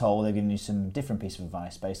the next hole, they've given you some different piece of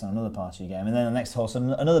advice based on another part of your game. And then on the next hole,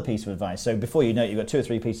 another piece of advice. So before you know it, you've got 2 or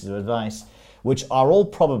 3 pieces of advice, which are all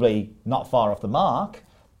probably not far off the mark,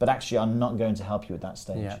 but actually are not going to help you at that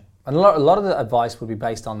stage. Yeah. And a lot of the advice would be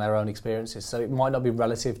based on their own experiences. So it might not be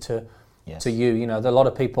relative to you. A lot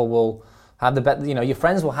of people will have your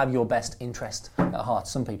friends will have your best interest at heart.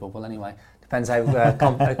 Some people will anyway. Depends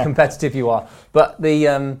how competitive you are. But they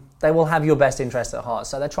will have your best interest at heart.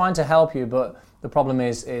 So they're trying to help you, but the problem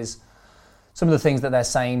is some of the things that they're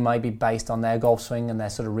saying may be based on their golf swing, and they're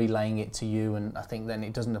sort of relaying it to you, and I think then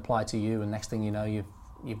it doesn't apply to you, and next thing you know,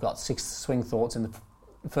 you've got 6 swing thoughts in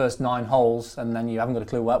the first 9 holes, and then you haven't got a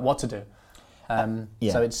clue what to do.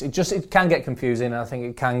 So it can get confusing, and I think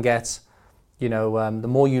it can get, the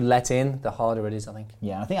more you let in, the harder it is, I think.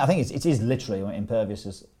 Yeah, I think it is literally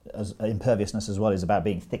imperviousness as well is about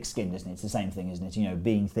being thick-skinned, isn't it? It's the same thing, isn't it?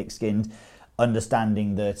 Being thick-skinned,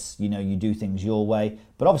 understanding that you do things your way,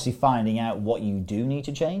 but obviously finding out what you do need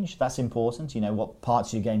to change. That's important. What parts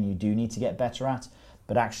of your game you do need to get better at.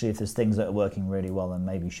 But actually, if there's things that are working really well, then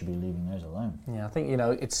maybe you should be leaving those alone. Yeah, I think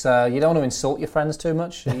it's you don't want to insult your friends too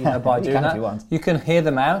much by doing that. You can hear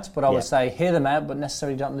them out, but I would say hear them out, but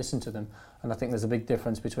necessarily don't listen to them. And I think there's a big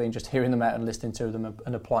difference between just hearing them out and listening to them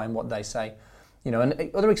and applying what they say.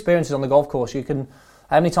 And other experiences on the golf course, you can.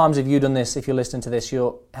 How many times have you done this? If you're listening to this,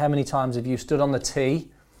 how many times have you stood on the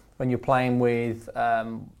tee when you're playing with,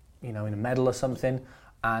 in a medal or something,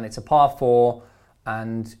 and it's a par 4,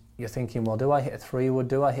 and you're thinking, well, do I hit a 3-wood?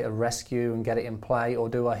 Do I hit a rescue and get it in play, or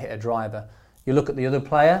do I hit a driver? You look at the other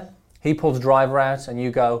player, he pulls driver out, and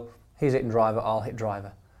you go, he's hitting driver, I'll hit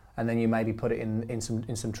driver, and then you maybe put it in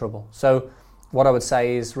some trouble. So what I would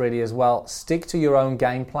say is really as well, stick to your own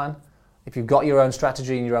game plan. If you've got your own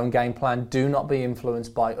strategy and your own game plan, do not be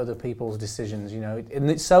influenced by other people's decisions.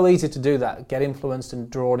 And it's so easy to do that. Get influenced and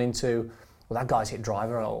drawn into, well, that guy's hit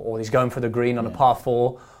driver, or he's going for the green on a par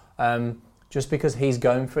 4. Just because he's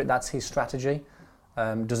going for it, that's his strategy.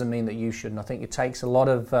 Doesn't mean that you shouldn't. I think it takes a lot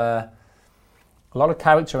of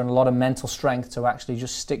character and a lot of mental strength to actually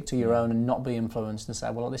just stick to your own and not be influenced and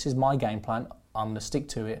say, well, this is my game plan. I'm going to stick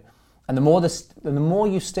to it. And the more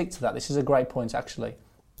you stick to that, this is a great point actually.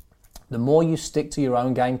 The more you stick to your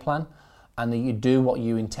own game plan and that you do what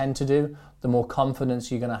you intend to do, the more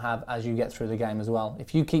confidence you're going to have as you get through the game as well.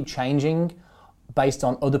 If you keep changing based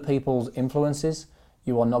on other people's influences,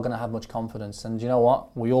 you are not going to have much confidence. And you know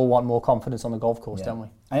what? We all want more confidence on the golf course, don't we?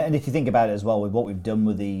 And if you think about it as well, with what we've done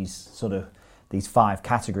with these 5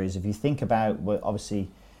 categories, if you think about, obviously,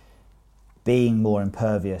 being more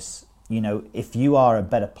impervious, if you are a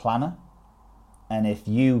better planner and if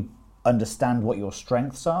you understand what your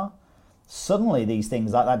strengths are, suddenly these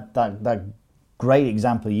things, that great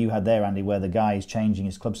example you had there, Andy, where the guy is changing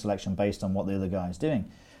his club selection based on what the other guy is doing.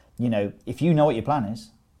 If you know what your plan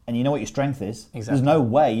is and you know what your strength is, there's no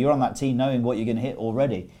way you're on that tee knowing what you're going to hit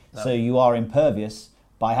already. No. So you are impervious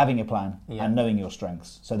by having a plan and knowing your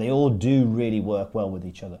strengths. So they all do really work well with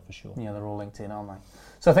each other, for sure. Yeah, they're all linked in, aren't they?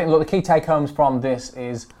 So I think, look, the key take-homes from this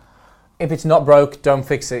is, if it's not broke, don't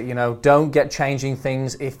fix it. Don't get changing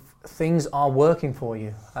things if things are working for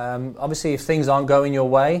you. Obviously, if things aren't going your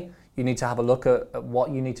way, you need to have a look at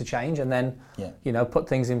what you need to change and then, put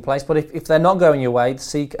things in place. But if they're not going your way,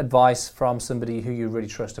 seek advice from somebody who you really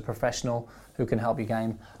trust, a professional who can help you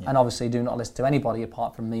game. Yeah. And obviously do not listen to anybody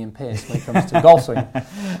apart from me and Piers when it comes to golf swing.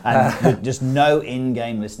 And just no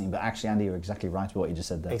in-game listening. But actually, Andy, you're exactly right with what you just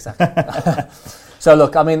said there. Exactly. So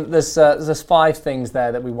look, I mean, there's 5 things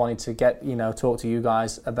there that we wanted to get, talk to you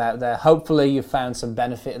guys about there. Hopefully you've found some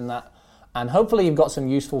benefit in that. And hopefully you've got some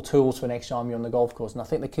useful tools for next time you're on the golf course. And I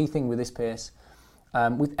think the key thing with this, Piers,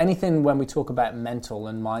 with anything when we talk about mental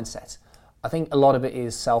and mindset, I think a lot of it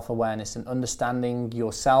is self-awareness and understanding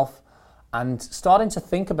yourself and starting to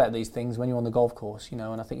think about these things when you're on the golf course, and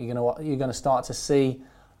I think you're going to start to see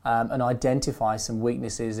and identify some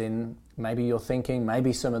weaknesses in maybe your thinking,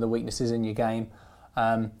 maybe some of the weaknesses in your game,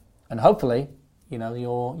 and hopefully,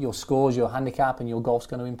 your scores, your handicap, and your golf's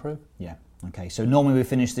going to improve. Yeah. Okay. So normally we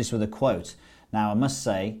finish this with a quote. Now I must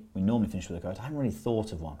say we normally finish with a quote. I haven't really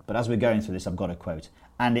thought of one, but as we're going through this, I've got a quote.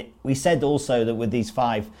 And we said also that with these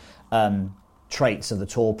 5 traits of the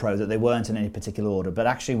Tour Pro that they weren't in any particular order, but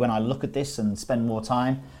actually when I look at this and spend more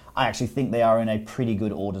time, I actually think they are in a pretty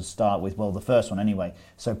good order to start with. Well, the first one anyway.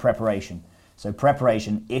 So preparation. So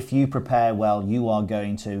preparation, if you prepare well, you are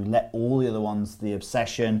going to let all the other ones, the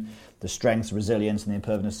obsession, the strengths, resilience, and the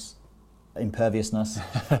imperviousness.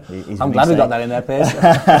 I'm glad we got that in there, Piers.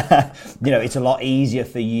 It's a lot easier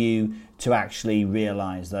for you to actually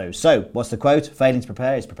realise those. So what's the quote? Failing to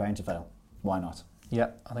prepare is preparing to fail. Why not?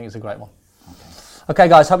 Yeah, I think it's a great one. Okay,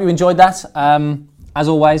 guys, hope you enjoyed that. As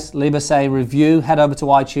always, leave us a review. Head over to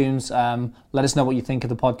iTunes. Let us know what you think of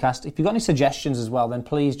the podcast. If you've got any suggestions as well, then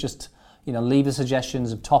please just leave us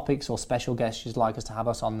suggestions of topics or special guests you'd like us to have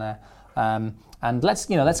us on there. And let's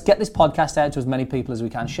get this podcast out to as many people as we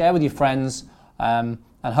can. Share with your friends, and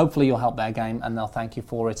hopefully you'll help their game, and they'll thank you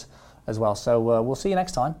for it as well. So we'll see you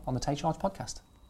next time on the Take Charge podcast.